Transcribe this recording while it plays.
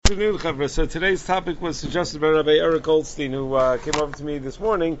afternoon, Chavra. So today's topic was suggested by Rabbi Eric Goldstein, who came over to me this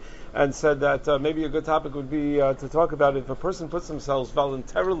morning and said that maybe a good topic would be to talk about if a person puts themselves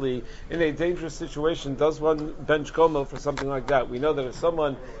voluntarily in a dangerous situation, does one bench gomel for something like that? We know that if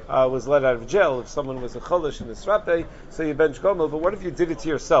someone was let out of jail, if someone was a cholish in a srape, so you bench gomel, but what if you did it to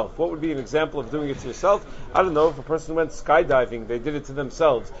yourself? What would be an example of doing it to yourself? I don't know, if a person went skydiving, they did it to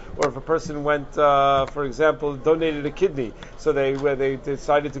themselves. Or if a person went, for example, donated a kidney, so they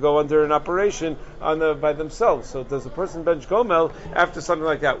decided to go under an operation by themselves. So does a person bench gomel after something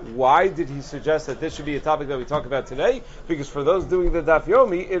like that? Why did he suggest that this should be a topic that we talk about today? Because for those doing the Daf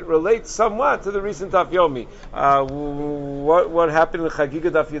Yomi, it relates somewhat to the recent Daf Yomi. What happened in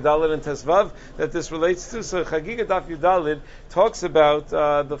Chagiga Daf Yudalid and Tesvav that this relates to? So Chagiga Daf Yudalid talks about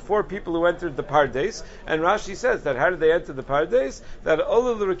the four people who entered the Pardes, and Rashi says that how did they enter the Pardes? That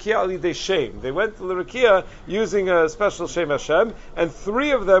Ola L'Rakia Ali they Shem. They went to L'Rakia using a special Shem Hashem, and three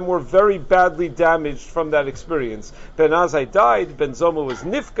of them were very badly damaged from that experience. Ben Azai died, Ben Zoma was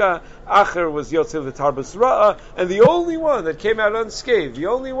Nifka, Acher was Yotzel L'Tarbus Ra'a, and the only one that came out unscathed, the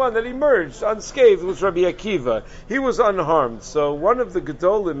only one that emerged unscathed was Rabbi Akiva. He was unharmed. So one of the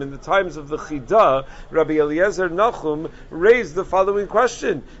Gedolim in the times of the Chida, Rabbi Eliezer Nachum, raised the following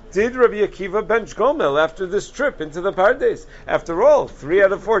question: did Rabbi Akiva bench gomel after this trip into the Pardes? After all, 3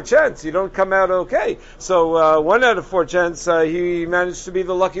 out of 4 chance, you don't come out okay. So 1 out of 4 chance, he managed to be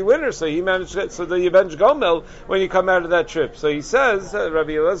the lucky winner. So he managed to, so that you bench gomel when you come out of that trip. So he says,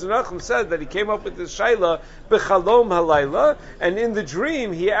 Rabbi Eliezer Nachum said that he came up with this shaila b'chalom halayla, and in the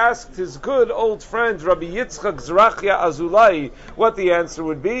dream he asked his good old friend Rabbi Yitzchak Zrachia Azulai what the answer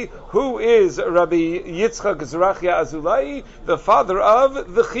would be. Who is Rabbi Yitzchak Zrachia Azulai? The father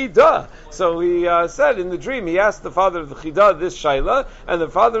of the Chida. So he said in the dream, he asked the father of the Chida this shaila, and the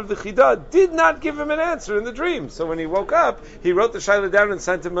father of the Chida did not give him an answer in the dream. So when he woke up, he wrote the shaila down and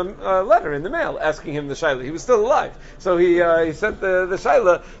sent him a letter in the mail asking him the shaila. He was still alive. So he sent the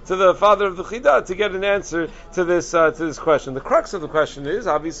shaila to the father of the Chida to get an answer to this question. The crux of the question is,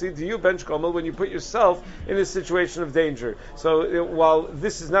 obviously, do you bench gomel when you put yourself in a situation of danger? So while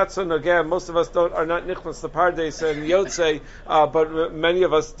this is not so nogea, most of us are not nichmas the pardes and yotzei, but many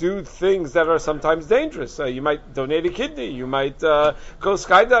of us do things that are sometimes dangerous. You might donate a kidney, you might go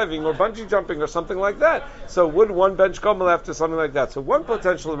skydiving or bungee jumping or something like that. So would one bench gomel after something like that? So one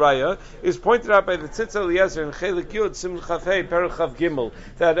potential raya is pointed out by the Tzitz Eliezer in Chelik Yud Sim Chafei Perich Chav Gimel,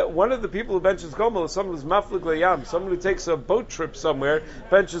 that one of the people who benches gomel is someone who's maflig layam, someone who takes a boat trip somewhere,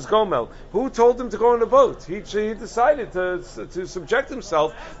 benches gomel. Who told him to go on a boat? He decided to subject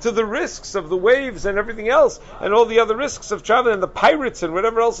himself to the risks of the waves and everything else, and all the other risks of traveling, and the pirates and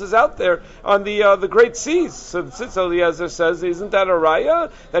whatever else is out there on the great seas. So the Tzitz Eliezer says, isn't that a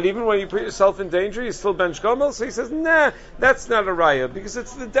raya? That even when you put yourself in danger, you still bench gomel? So he says, nah, that's not a raya, because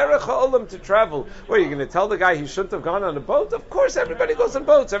it's the derech ha'olam to travel. What, are you going to tell the guy he shouldn't have gone on a boat? Of course, everybody goes on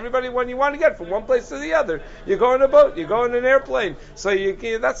boats. Everybody, when you want to get from one place to the other, you go on a boat, you go on an airplane. So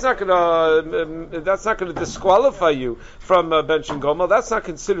that's not going to disqualify you from benching gomel. That's not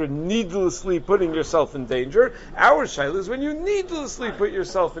considered needlessly putting yourself in danger. Our shaila is when you needlessly put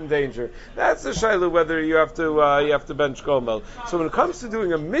yourself in danger. That's the shaila whether you have to bench gomel. So when it comes to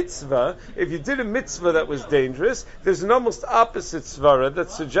doing a mitzvah, if you did a mitzvah that was dangerous, there's an almost opposite svara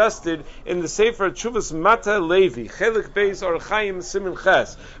that's suggested in the Sefer Tshuvas Mata Levi, Chelik Beis or Chaim Simin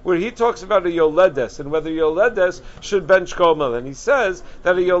Ches, where he talks about a yoledes and whether yoledes should bench gomel, and he says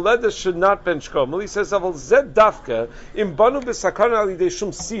that a yoledes should not bench gomel. He says Aval Zed Dafka im banu b'sakana al yidei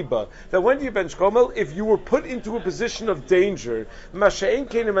shum siba, that when do you bench gomel? If you were put into a position of danger. Masha'en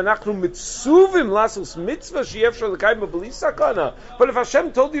kenim anachnu mitzuvim lasos mitzvah she'efshar l'kayim b'li sakana. But if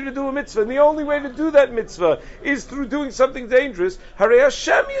Hashem told you to do a mitzvah, and the only way to do that mitzvah is through doing something dangerous, Harei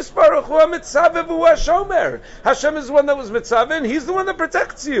Hashem yisparach hu ha-mitzaveh v'hu ha-shomer. Hashem is the one that was mitzaveh, and He's the one that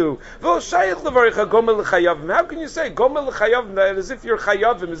protects you. How can you say gomel l'chayavim as if you're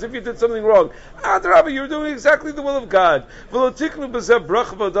chayavim, as if you did something wrong? Adrabah, you're doing exactly the will of God. There's no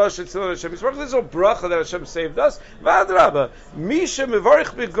bracha that Hashem saved us.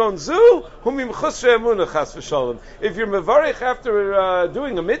 If you're mevarich after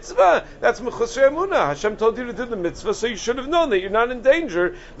doing a mitzvah, that's mechusrei emunah. Hashem told you to do the mitzvah, so you should have known that you're not in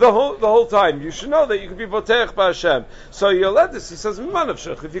danger the whole time. You should know that you could be voteich by Hashem. So yoledis, he says,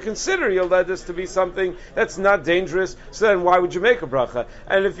 if you consider yoledis to be something that's not dangerous, so then why would you make a bracha?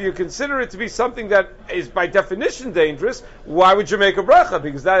 And if you consider it to be something that is by definition dangerous, why would you make a bracha?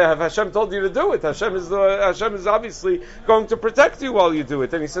 Because that Hashem told you to do it. Hashem is obviously going to protect you while you do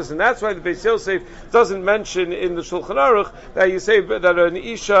it. And he says, and that's why the Beis Yosef doesn't mention in the Shulchan Aruch that you say that an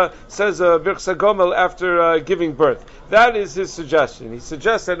Isha says a Birchsa Gomel after giving birth. That is his suggestion. suggestion. He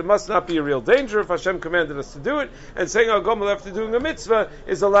suggests that it must not be a real danger if Hashem commanded us to do it, and saying a gomel after doing a mitzvah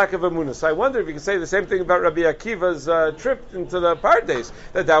is a lack of emunah. So I wonder if you could say the same thing about Rabbi Akiva's trip into the Pardes,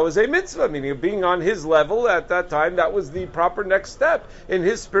 that was a mitzvah, meaning being on his level at that time, that was the proper next step in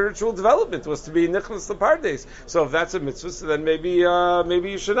his spiritual development, was to be nichnas the Pardes. So if that's a mitzvah, so then maybe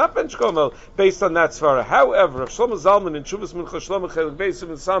you should not bench gomel based on that svara. However, if Shlomo Zalman in Chuvas Mincha Shlomo Chelik Beis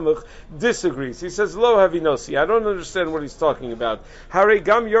Simon Samuch disagrees. He says, Lo Havinosi. I don't understand what he's talking about. Hare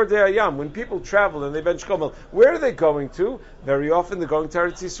Gam Yordei Hayam. When people travel and they bench gomel, where are they going to? Very often they're going to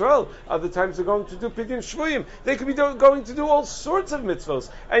Eretz Yisrael. Other times they're going to do Pidyon Shvuyim. They could be going to do all sorts of mitzvahs,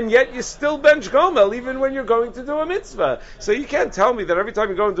 and yet you still bench gomel even when you're going to do a mitzvah. So you can't tell me that every time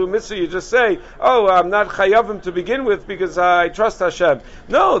you go and do a mitzvah you just say, oh, I'm not chayavim to begin with because I trust Hashem.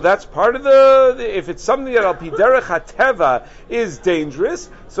 No, that's part of if it's something that al pi derech hateva is dangerous,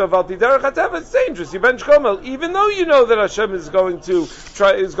 so if al pi derech hateva it's dangerous, you bench gomel, even though you know that Hashem is going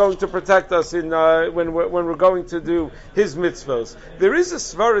to protect us in when we're going to do His mitzvahs. There is a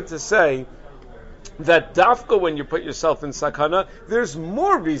svara to say that dafka when you put yourself in sakana, there's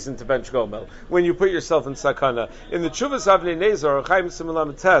more reason to bench gomel when you put yourself in sakana. In the Chuvas Avnei Nezer, Chaim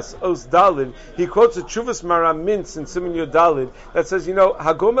Simulam Tes, Os Dalid, he quotes a Chuvas Maram Mintz in Siman Yud Dalid that says,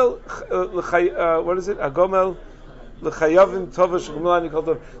 Hagomel, what is it? Hagomel l'chayavim tovash gomel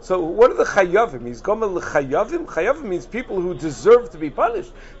tov. So what are the chayavim? He's gomel l'chayavim. Chayavim means people who deserve to be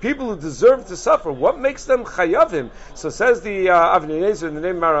punished, people who deserve to suffer. What makes them chayavim? So says the Avnei Nezer in the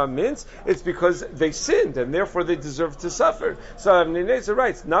name Maram Mintz, it's because they sinned and therefore they deserve to suffer. So Avnei Nezer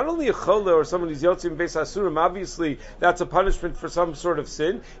writes, not only a chole or someone who's yotzim beis asurim, obviously that's a punishment for some sort of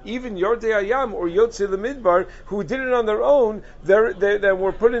sin. Even Yordei Hayam or Yotzei Lemidbar, who did it on their own, they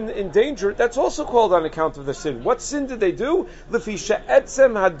were put in danger. That's also called on account of their sin. What sin did they do? Lefi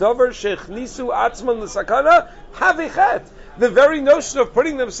she'etzem hadavar shechnisu atzman l'sakana havichet. The very notion of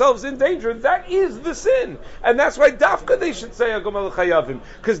putting themselves in danger, that is the sin. And that's why dafka they should say agomel chayavim,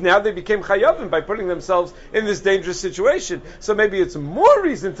 because now they became chayavim by putting themselves in this dangerous situation. So maybe it's more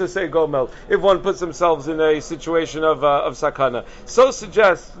reason to say gomel if one puts themselves in a situation of sakana. So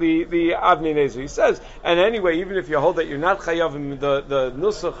suggests the Avnei Nezer. He says, and anyway, even if you hold that you're not chayavim, the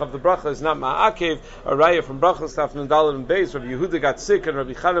nusach of the bracha is not ma'akev, a raya from brachas tafnun daled and beis. Rabbi Yehuda got sick and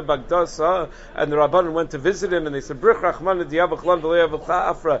Rabbi Chana Bagdasa and the Rabbanan went to visit him and they said, Brich Rachman said,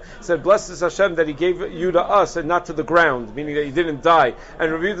 blessed is Hashem that He gave you to us and not to the ground, meaning that you didn't die.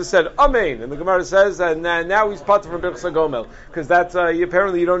 And Rabbi Yehuda said, Amen. And the Gemara says, and now he's patur from Birchsa Gomel, because that's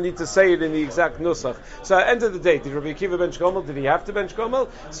apparently you don't need to say it in the exact nusach. So at the end of the day, did Rabbi Akiva bench Gomel? Did he have to bench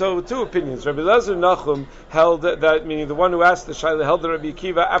Gomel? So two opinions. Rabbi Lezer Nachum held that, meaning the one who asked the Shaila, held that Rabbi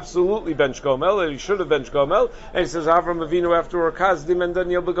Akiva absolutely bench Gomel, and he should have bench Gomel. And he says, Avram Avinu after Orkazdim and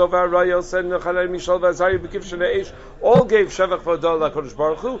Daniel Begova Rayel said Nechalei Mishal Vazari Bekiv Shnei all gave Shevach V'Odah LaKadosh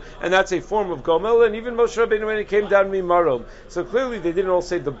Baruch Hu, and that's a form of Gomel, and even Moshe Rabbeinu when he came down Mimarom. So clearly they didn't all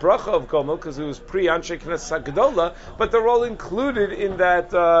say the bracha of Gomel because it was pre-Anshe Knesset HaGedolah, but they're all included in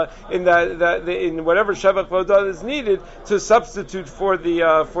in whatever Shevach V'Odah is needed to substitute for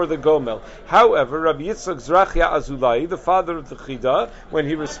the Gomel. However, Rabbi Yitzchak Zrachia Azulai, the father of the Chida, when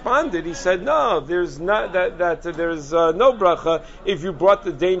he responded, he said, no, there's not there's no bracha if you brought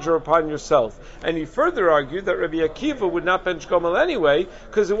the danger upon yourself. And he further argued that Rabbi Akiva would not bench Gomel anyway,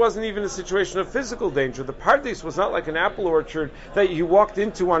 because it wasn't even a situation of physical danger. The Pardes was not like an apple orchard that he walked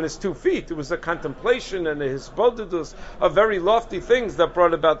into on his 2 feet. It was a contemplation and a hisbodedus of very lofty things that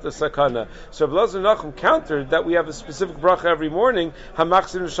brought about the sakana. So Rabbi Lezer Nachum countered that we have a specific bracha every morning,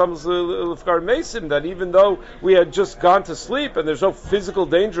 hamachzir neshamos l'fkar mesim, that even though we had just gone to sleep and there's no physical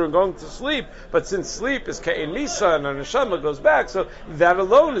danger in going to sleep, but since sleep is ke'en misa and our neshama goes back, so that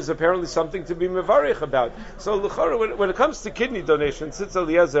alone is apparently something to be mevarich about. So when it comes to kidney donation, Tzitz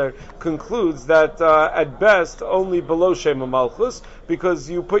Eliezer concludes that at best only below Shema Malchus, because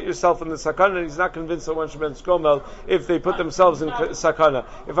you put yourself in the sakana, and he's not convinced that one should bench Gomel if they put themselves in sakana.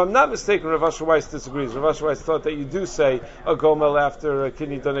 If I'm not mistaken, Rav Asher Weiss disagrees. Rav Asher Weiss thought that you do say a Gomel after a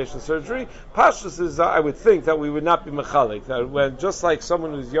kidney donation surgery. Pashtus is, I would think, that we would not be mechalik. That when, just like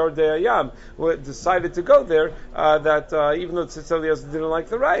someone who's Yordei Hayam decided to go there, that even though Tzitz Eliezer didn't like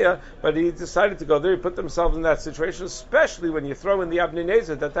the raya, but he decided to go there, he put themselves in that situation, especially when you throw in the Avnei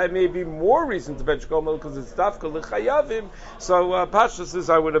Nezer, that may be more reason to bench Gomel because it's dafka l'chayavim. So Pashtus is,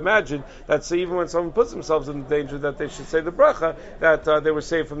 I would imagine, that so even when someone puts themselves in danger, that they should say the bracha, that they were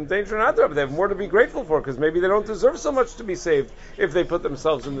saved from danger, and Adrab, they have more to be grateful for, because maybe they don't deserve so much to be saved if they put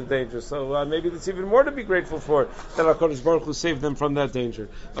themselves in the danger. So maybe that's even more to be grateful for, that HaKadosh Baruch Hu saved them from that danger.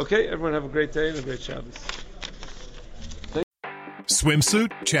 Okay, everyone have a great day and a great Shabbos.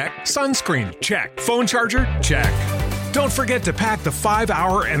 Swimsuit? Check. Sunscreen? Check. Phone charger? Check. Don't forget to pack the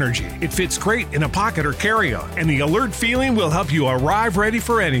 5-Hour Energy. It fits great in a pocket or carry-on, and the alert feeling will help you arrive ready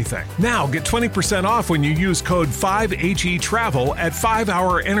for anything. Now get 20% off when you use code 5HETRAVEL at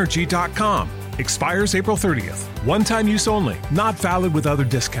 5hourenergy.com. Expires April 30th. One-time use only. Not valid with other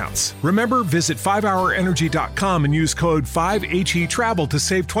discounts. Remember, visit 5hourenergy.com and use code 5HETRAVEL to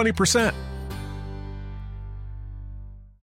save 20%.